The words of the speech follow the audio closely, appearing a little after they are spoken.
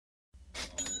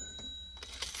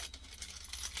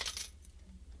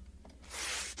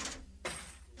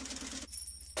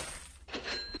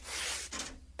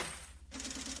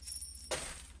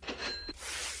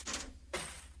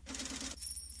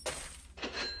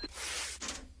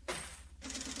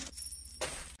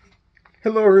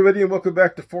Hello everybody and welcome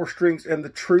back to Four Strings and the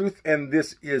Truth, and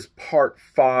this is part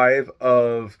 5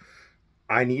 of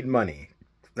I Need Money.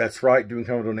 That's right, doing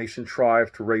kind of a donation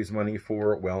drive to raise money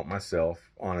for, well,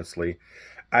 myself, honestly.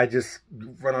 I just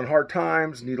run on hard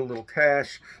times, need a little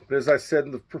cash, but as I said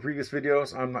in the previous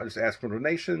videos, I'm not just asking for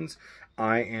donations,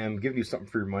 I am giving you something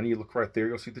for your money. You look right there,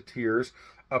 you'll see the tiers.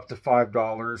 Up to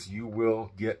 $5, you will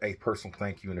get a personal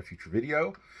thank you in a future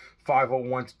video.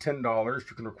 $5.01 to $10,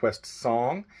 you can request a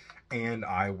song, and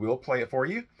I will play it for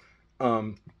you.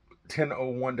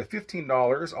 $10.01 to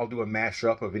 $15, I'll do a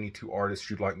mashup of any 2 artists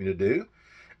you'd like me to do.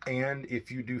 And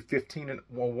if you do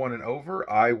 $15.01 and over,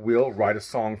 I will write a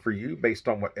song for you based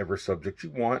on whatever subject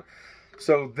you want.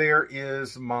 So there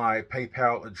is my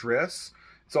PayPal address.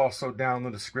 It's also down in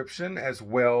the description, as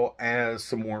well as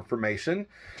some more information.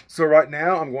 So right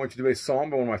now, I'm going to do a song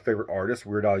by one of my favorite artists,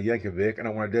 Weird Al-Yankovic, and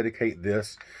I want to dedicate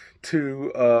this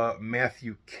to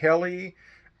Matthew Kelly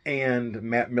and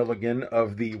Matt Milligan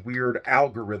of the Weird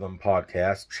Al-gorithm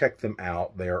podcast. Check them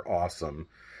out. They're awesome.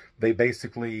 They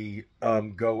basically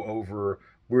go over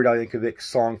Weird Al-Yankovic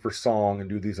song for song and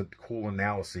do these cool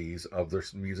analyses of their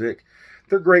music.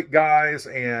 They're great guys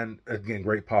and, again,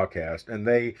 great podcast. And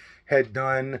they had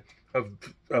done a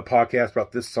podcast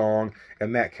about this song,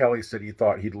 and Matt Kelly said he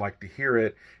thought he'd like to hear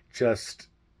it just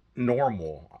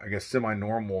normal. I guess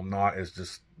semi-normal, not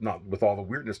with all the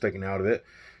weirdness taken out of it.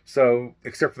 So,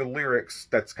 except for the lyrics,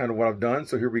 that's kind of what I've done.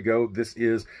 So here we go. This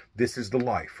is the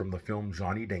Life from the film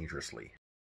Johnny Dangerously.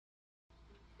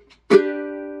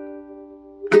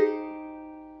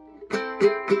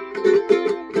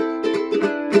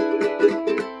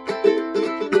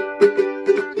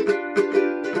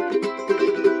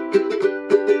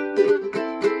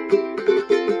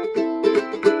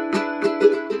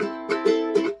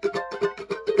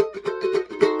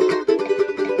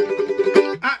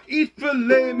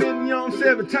 Filet mignon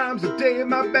 7 times a day.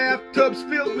 My bathtub's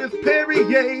filled with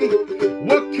Perrier.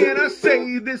 What can I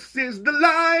say? This is the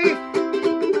life.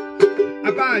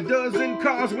 I buy a dozen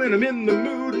cars when I'm in the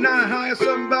mood, and I hire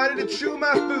somebody to chew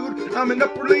my food. I'm an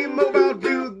upperly mobile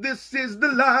dude. This is the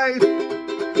life.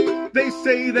 They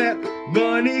say that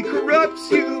money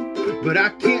corrupts you, but I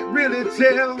can't really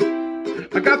tell.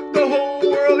 I got the whole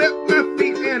world at my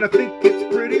feet, and I think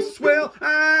it's pretty swell.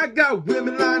 I got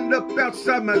women lined up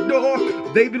outside my door.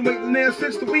 They've been waiting there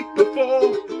since the week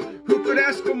before. Who could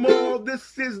ask for more?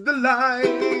 This is the life.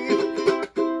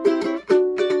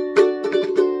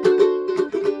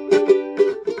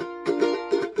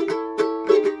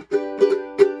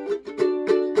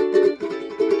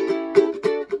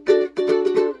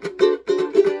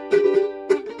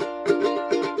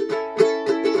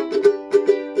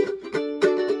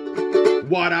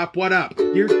 What up, what up?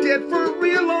 You're dead for a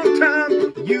real long time.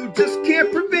 You just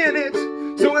can't prevent it.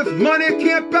 So if money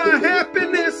can't buy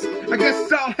happiness, I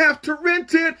guess I'll have to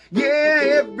rent it.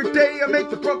 Yeah, every day I make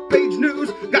the front page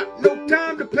news. Got no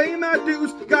time to pay my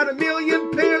dues. Got a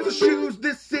million pairs of shoes.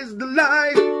 This is the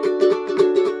life.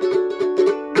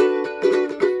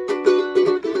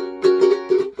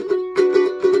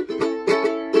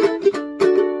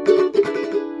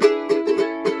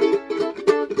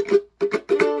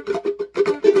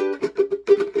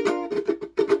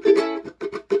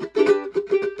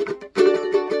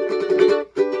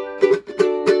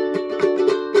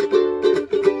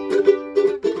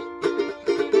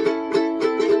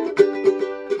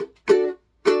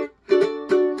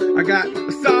 I got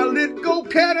a solid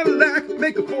gold Cadillac,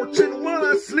 make a fortune while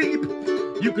I sleep.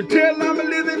 You can tell I'm a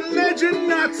living legend,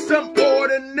 not some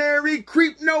ordinary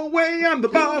creep. No way, I'm the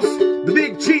boss, the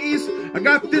big cheese. I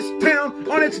got this town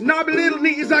on its knobby little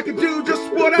knees. I can do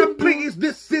just what I please.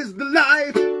 This is the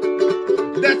life.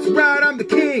 That's right, I'm the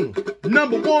king,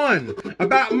 #1. I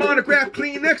buy monograph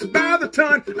Kleenex by the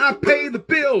ton. I pay the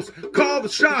bills, call the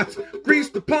shots, grease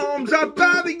the palms, I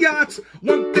buy the yachts.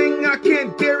 One thing I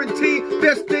can guarantee,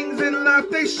 best things in life,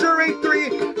 they sure ain't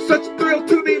 3. Such a thrill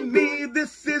to be me,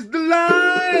 this is the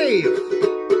life.